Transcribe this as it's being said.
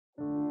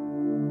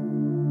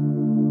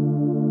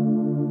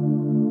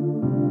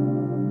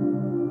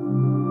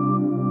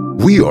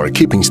We are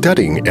keeping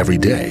studying every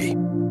day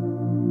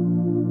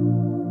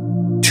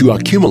to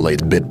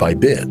accumulate bit by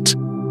bit,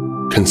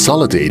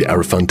 consolidate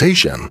our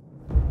foundation.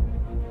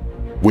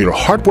 We are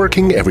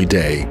hardworking every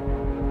day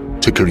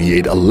to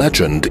create a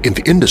legend in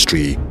the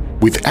industry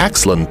with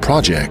excellent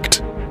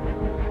project.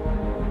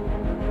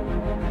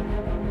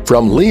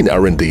 From lean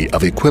R&D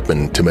of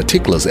equipment to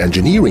meticulous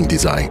engineering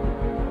design,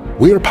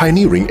 we are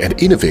pioneering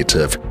and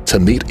innovative to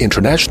meet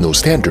international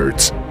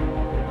standards.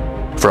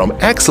 From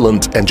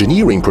excellent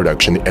engineering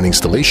production and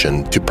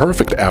installation to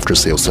perfect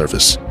after-sales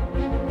service,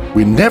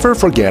 we never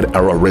forget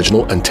our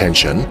original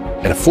intention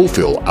and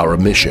fulfill our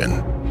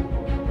mission.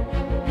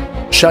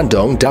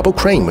 Shandong Double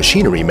Crane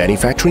Machinery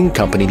Manufacturing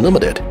Company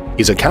Limited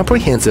is a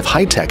comprehensive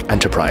high-tech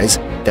enterprise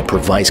that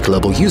provides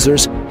global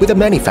users with the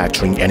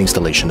manufacturing and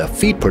installation of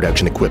feed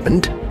production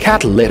equipment,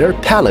 cat litter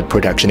pellet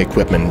production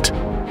equipment,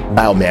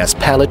 biomass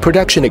pellet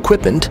production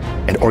equipment,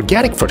 and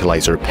organic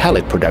fertilizer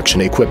pellet production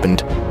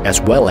equipment,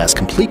 as well as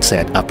complete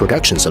set of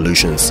production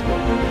solutions.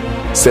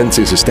 Since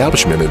its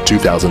establishment in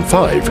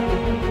 2005,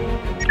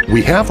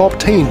 we have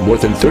obtained more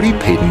than 30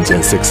 patents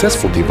and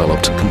successfully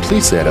developed a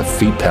complete set of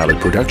feed pellet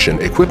production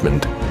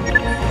equipment.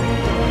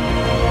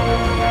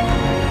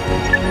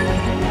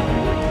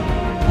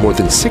 More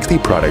than 60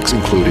 products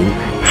including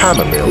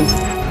hammer mill,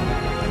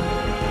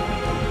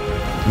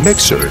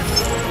 mixer,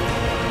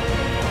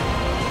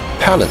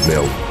 pellet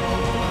mill,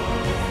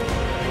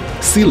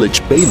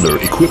 silage baler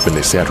equipment,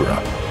 etc.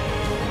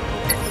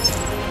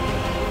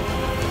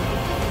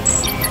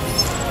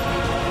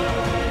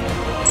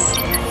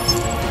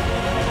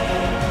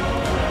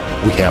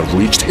 We have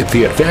reached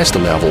the advanced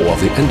level of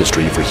the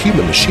industry for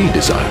human-machine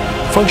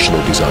design,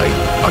 functional design,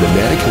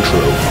 automatic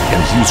control,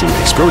 and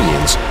user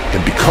experience,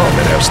 and become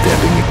an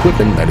outstanding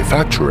equipment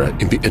manufacturer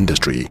in the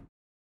industry.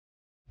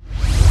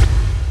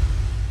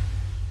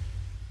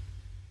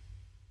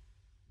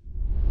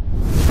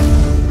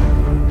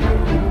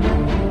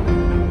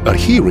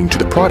 Adhering to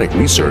the product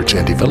research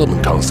and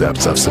development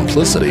concepts of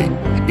simplicity,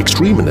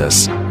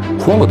 extremeness,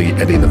 quality,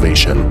 and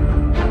innovation,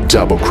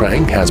 Double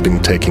Crane has been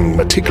taking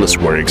meticulous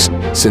works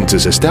since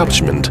its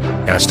establishment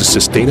as the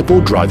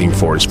sustainable driving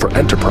force for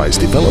enterprise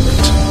development.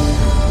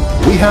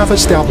 We have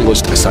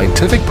established a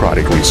scientific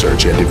product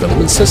research and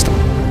development system.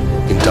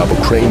 In Double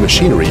Crane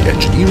Machinery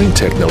Engineering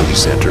Technology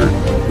Center,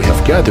 we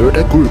have gathered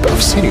a group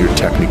of senior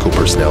technical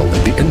personnel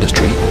in the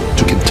industry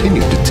to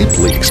continue to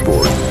deeply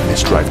explore and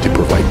strive to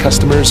provide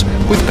customers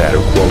with better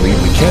quality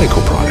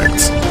mechanical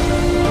products.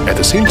 At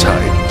the same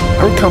time,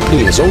 our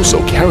company has also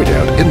carried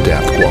out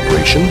in-depth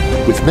cooperation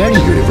with many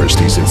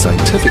universities and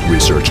scientific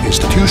research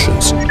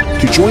institutions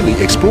to jointly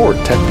explore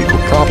technical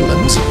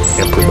problems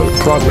and promote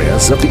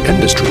progress of the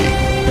industry.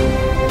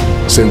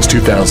 Since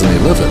 2011,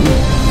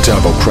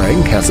 Double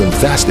Crane has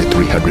invested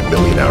 300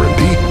 million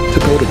RMB to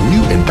build a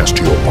new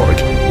industrial park,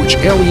 which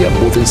area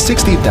more than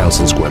 60,000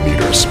 square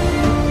meters.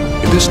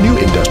 In this new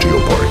industrial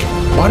park,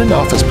 modern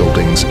office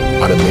buildings,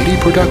 automated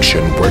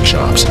production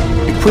workshops,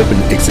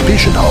 equipment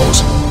exhibition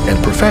halls,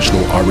 and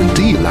professional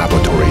R&D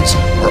laboratories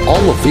are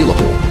all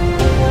available.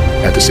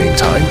 At the same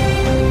time,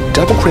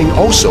 Double Crane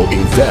also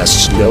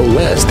invests no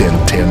less than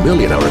 10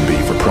 million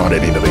RMB for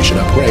product innovation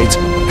upgrades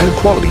and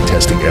quality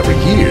testing every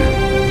year,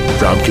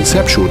 from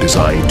conceptual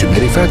design to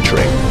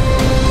manufacturing.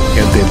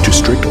 And then to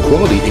strict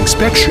quality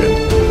inspection,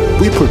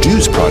 we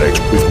produce products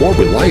with more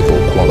reliable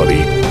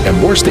quality and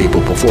more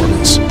stable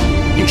performance,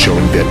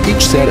 ensuring that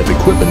each set of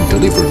equipment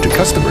delivered to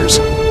customers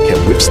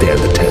can withstand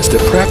the test of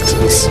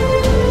practice.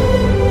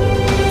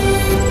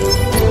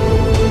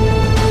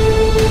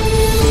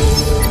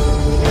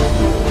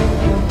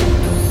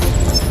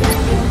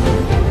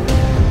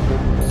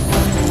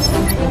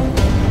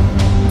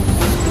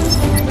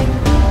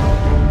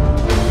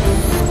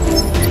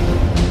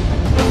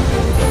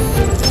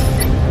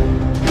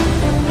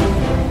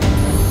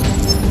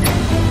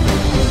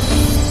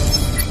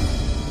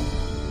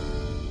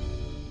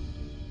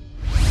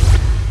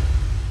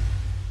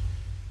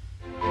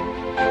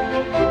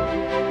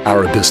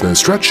 Our business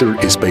structure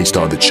is based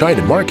on the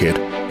China market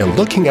and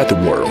looking at the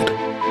world.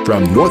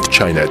 From North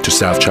China to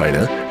South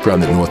China, from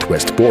the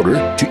northwest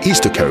border to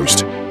east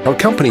coast, our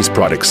company's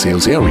product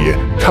sales area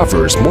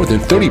covers more than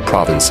 30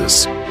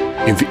 provinces.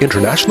 In the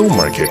international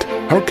market,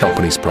 our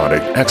company's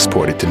product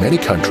exported to many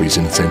countries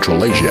in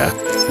Central Asia,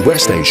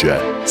 West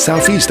Asia,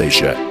 Southeast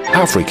Asia,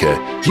 Africa,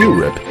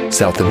 Europe,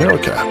 South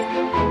America.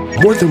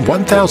 More than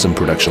 1,000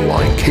 production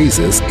line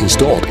cases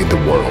installed in the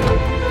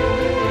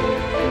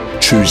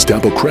world. Choose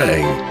Double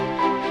Crane.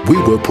 We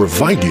will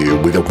provide you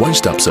with a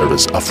one-stop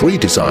service of free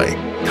design,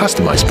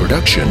 customized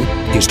production,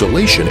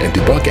 installation and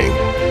debugging,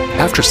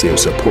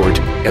 after-sales support,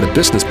 and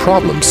business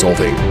problem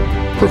solving.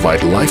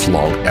 Provide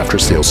lifelong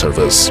after-sales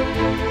service.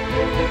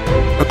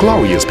 A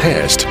glorious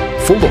past,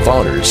 full of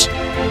honors,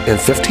 and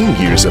 15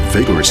 years of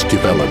vigorous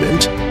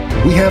development,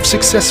 we have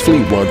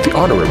successfully won the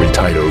honorary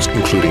titles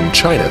including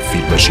China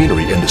Feed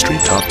Machinery Industry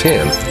Top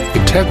 10,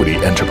 Integrity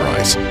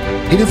Enterprise,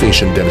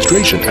 Innovation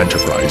Demonstration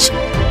Enterprise,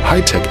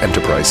 high-tech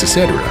enterprise,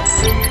 etc.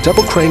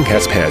 Double Crane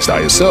has passed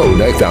ISO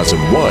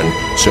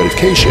 9001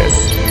 certification.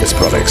 Its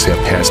products have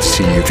passed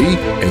TÜV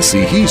and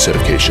CE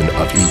certification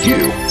of EU.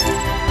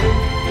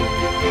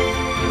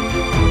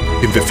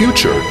 In the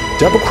future,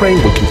 Double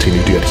Crane will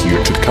continue to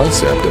adhere to the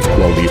concept of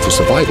quality for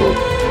survival,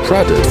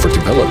 product for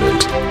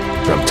development,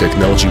 from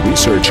technology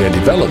research and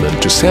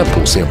development to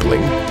sample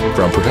sampling,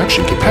 from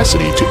production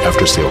capacity to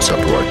after-sales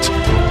support.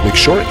 Make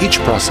sure each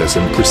process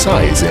is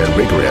precise and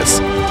rigorous.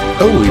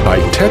 Only by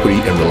integrity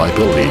and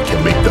reliability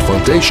can make the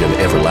foundation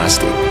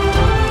everlasting.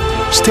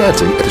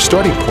 Standing at the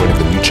starting point of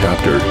the new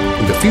chapter,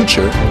 in the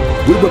future,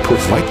 we will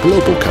provide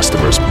global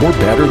customers more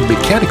better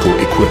mechanical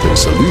equipment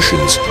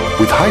solutions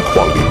with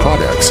high-quality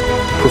products,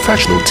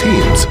 professional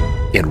teams,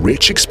 and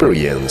rich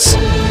experience.